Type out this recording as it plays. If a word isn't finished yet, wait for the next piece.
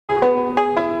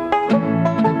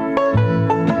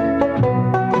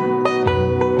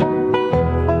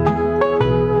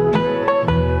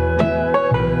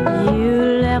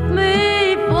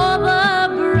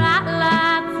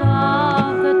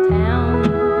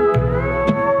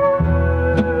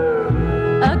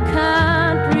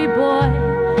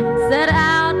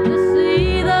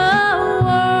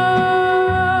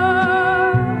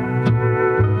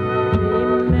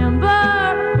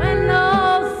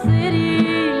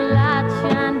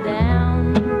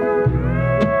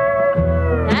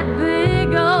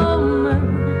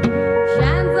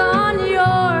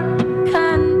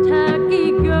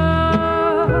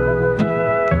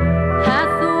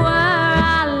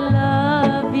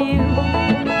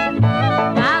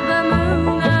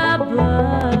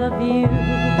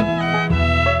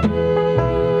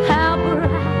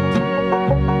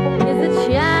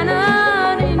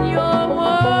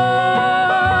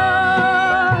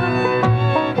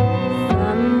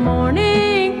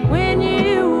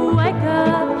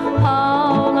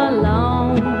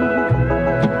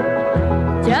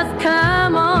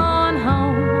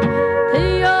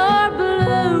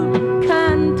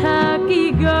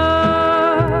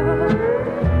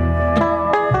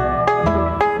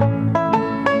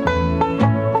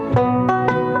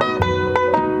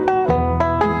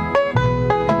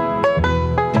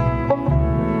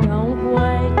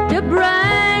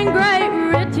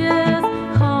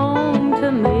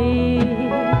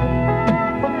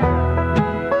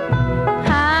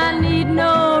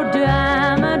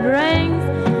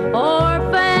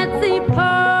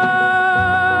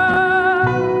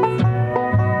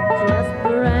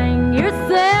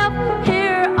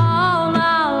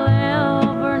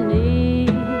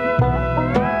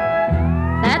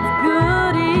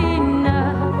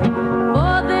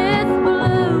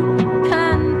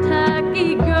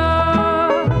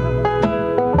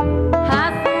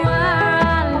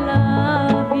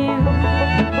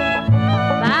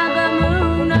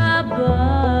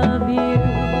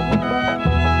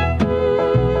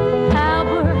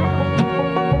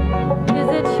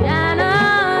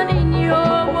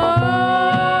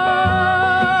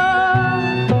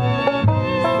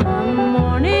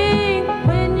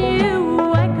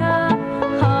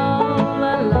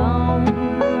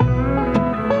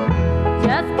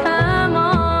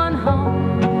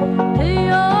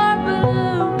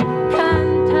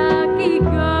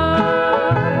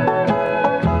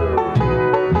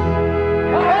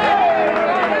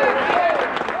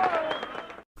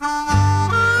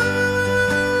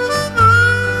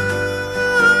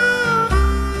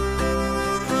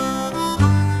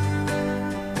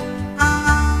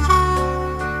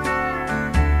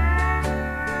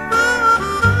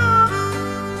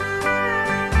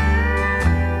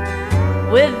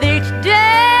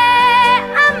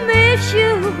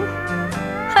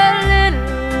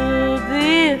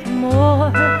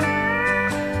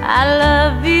I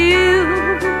love you.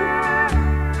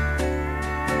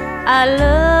 I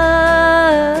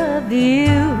love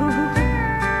you.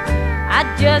 I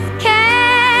just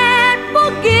can't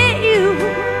forget you.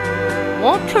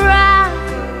 Won't try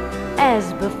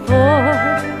as before.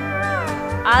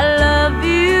 I love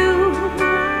you.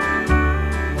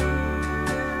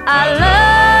 I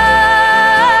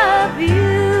love you.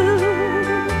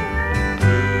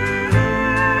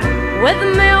 With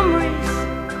memories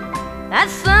that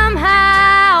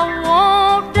somehow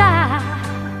won't die.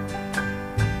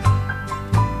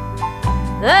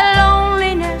 The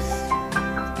loneliness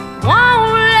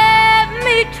won't let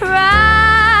me try.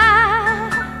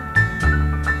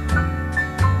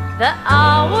 The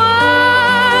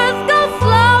hours go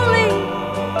slowly,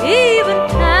 even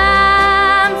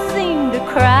time seems to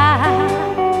cry.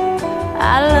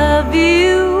 I love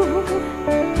you.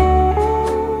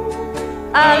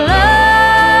 I love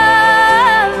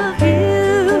you.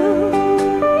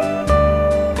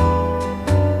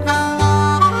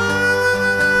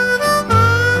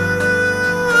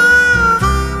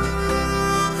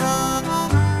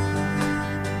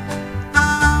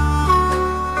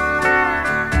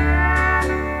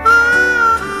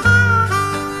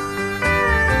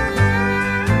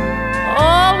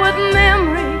 Oh, with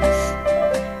memories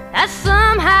that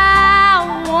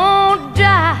somehow won't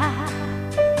die.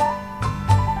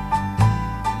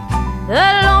 The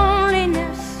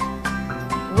loneliness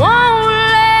won't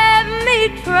let me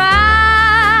try.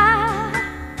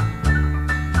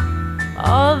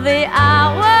 All the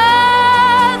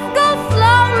hours go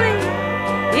slowly,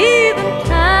 even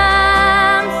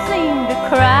time seems to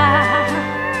cry.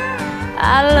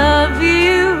 I love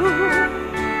you.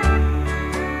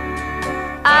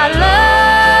 I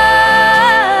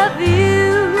love you.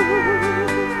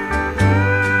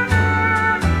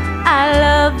 I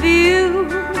love you.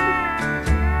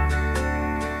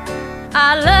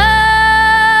 I love